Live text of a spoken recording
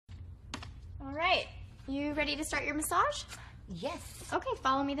All right. You ready to start your massage? Yes. Okay,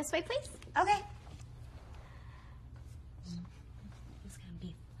 follow me this way, please. Okay. It's gonna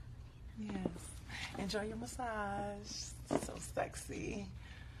be. Yes. Enjoy your massage. So sexy.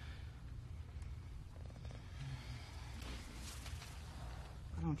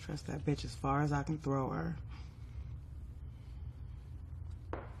 I don't trust that bitch as far as I can throw her.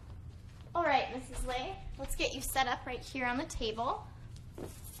 All right, Mrs. Lay. Let's get you set up right here on the table.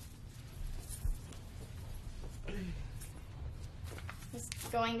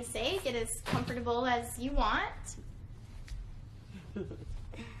 Just going to say, get as comfortable as you want.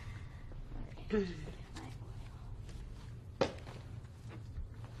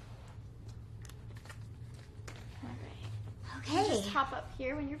 Okay. Just hop up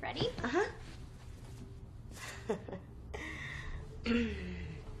here when you're ready. Uh-huh.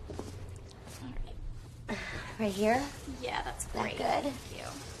 Right here? Yeah, that's great. That good? Thank you.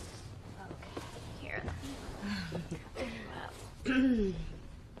 Okay. Here.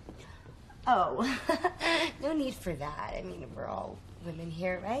 Oh, no need for that. I mean, we're all women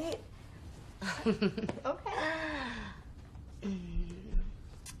here, right? Okay.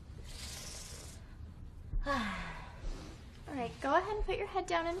 All right, go ahead and put your head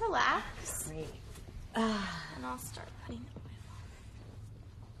down and relax. Great. And I'll start putting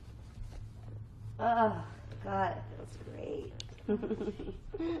the Oh, God, it feels great.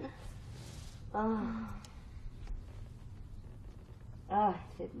 Oh,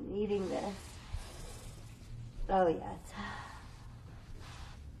 I've been needing this. Oh, yes.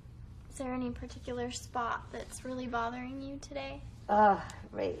 Is there any particular spot that's really bothering you today? Oh,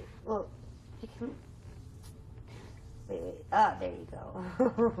 right. Well, you can... Wait. Ah, there you go.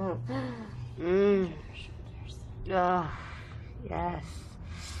 Shoulders. Oh, yes.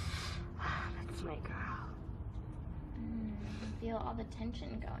 That's my girl. Feel all the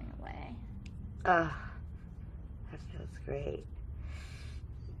tension going away. Oh, that feels great.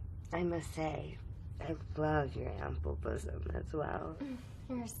 I must say, I love your ample bosom as well.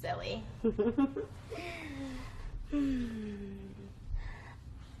 You're silly.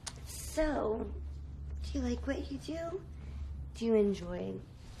 So, do you like what you do? Do you enjoy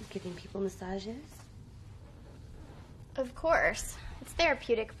giving people massages? Of course. It's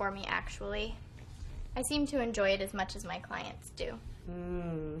therapeutic for me, actually. I seem to enjoy it as much as my clients do.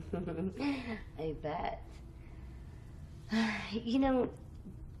 I bet. You know,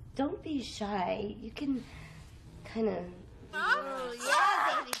 don't be shy. You can kind of... Oh,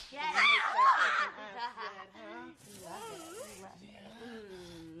 yeah, baby, get it.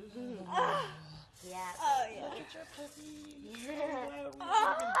 Yeah. Oh, yeah. Look at your pussy. Yeah.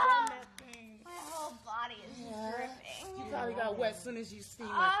 My whole body is dripping. You probably got wet as soon as you seen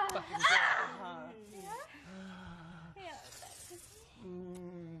that fucking girl, huh? Yeah.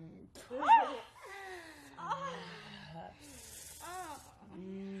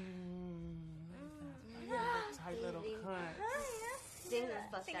 Tight little cunt.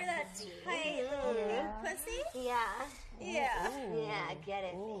 Finger that tight little big pussy? Yeah. Yeah. Yeah, get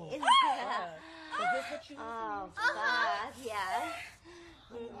it. Is this what you Oh, fuck, yeah.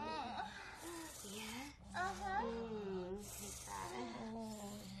 Yeah? Uh-huh.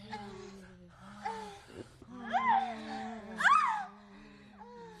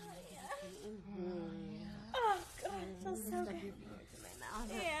 Oh, God, it feels so good.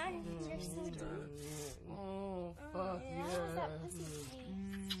 Yeah, you're so good. Oh, fuck Yeah, how does that pussy taste?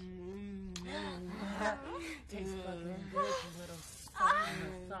 Tastes fucking good, you little fucking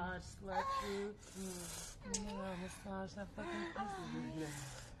massage slut, you. Massage that fucking pussy.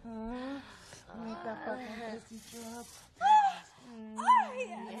 Make that fucking pussy drop.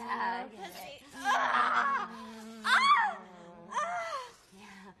 Yeah. Pussy.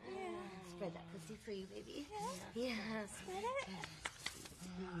 Spread that pussy for you, baby. Yeah. Spread it?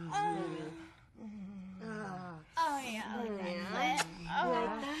 Oh. Oh, yeah. Like that.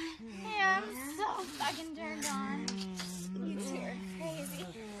 Yeah, I'm so fucking turned on. You two are crazy.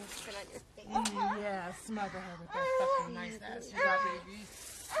 Put on your face. Yeah, smother her with that fucking nice ass you got, baby.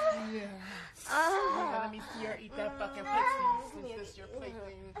 Yeah. Yeah, let me see her eat that fucking pussy since this your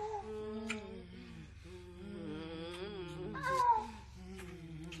plaything.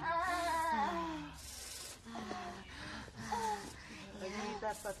 Let me eat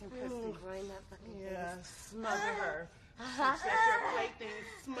that fucking pussy. Grind that fucking Yeah, smother her. Since that's your plaything,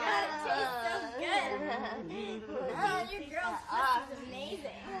 smother her. Oh, your girl's pussy is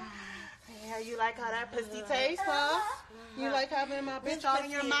amazing. Yeah, you like how that pussy tastes, huh? You like having my bitch all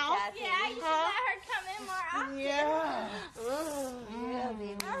in your mouth? Yeah, you should let her come in more often. Yeah. Yeah,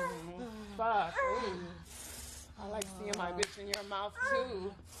 baby. Fuck. Ooh. I like seeing my bitch in your mouth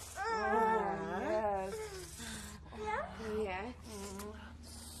too.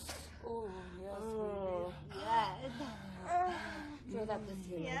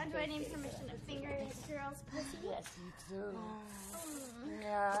 Yeah, do I need permission to finger this girl's pussy? Yes, you do.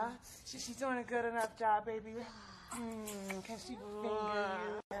 Yeah. She's doing a good enough job, baby. Can she finger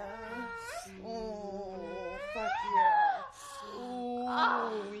you? Fuck yeah. Ooh,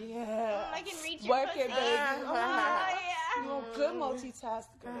 yeah. I can reach your Work pussy. it, baby. Oh, yeah. You're a good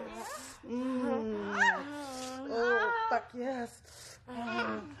multitasker. Oh, fuck yes.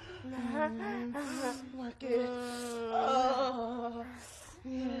 Work it. Oh.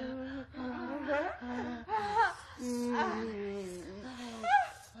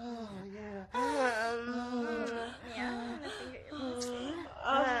 Oh, yeah. Yeah, I'm gonna finger your pussy.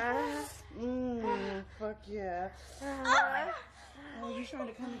 Fuck yeah. Oh, you trying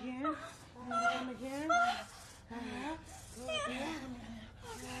to come again? Come again?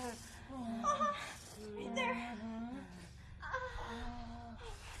 Right there.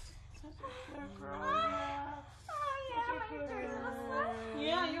 Oh, yeah, my dirty little slut.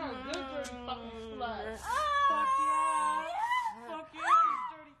 Yeah, you're a good dirty fucking slut. Oh, Fuck yeah. Fuck yeah, you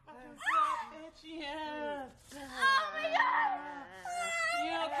dirty fucking slut, bitch. Yeah. Oh, my God.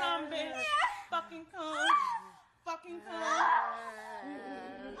 Yeah, come, bitch. Fucking come. Fucking come.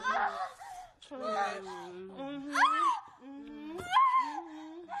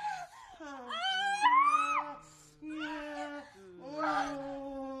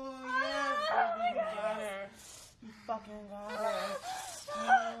 Fucking got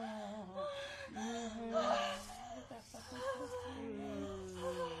her.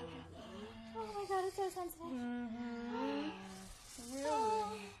 Oh my God, it's so sensitive.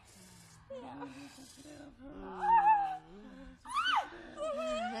 Really?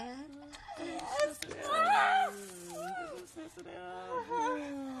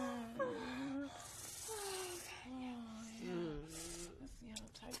 Let's see how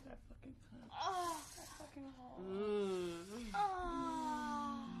tight that fucking cunt. Oh, That fucking hole.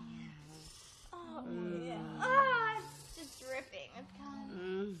 oh, yeah. Oh, it's just dripping with cum.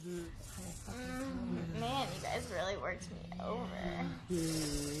 Man, you guys really worked me over.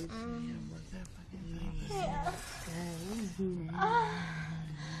 Yeah.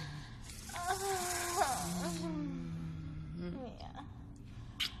 Yeah.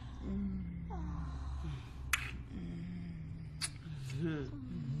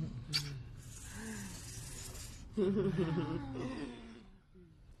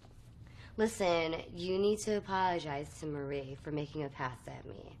 Listen, you need to apologize to Marie for making a pass at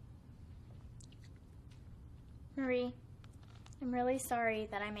me. Marie, I'm really sorry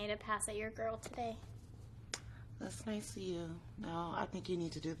that I made a pass at your girl today. That's nice of you. No, I think you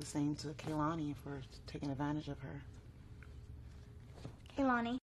need to do the same to Kaylani for taking advantage of her. Kaylani,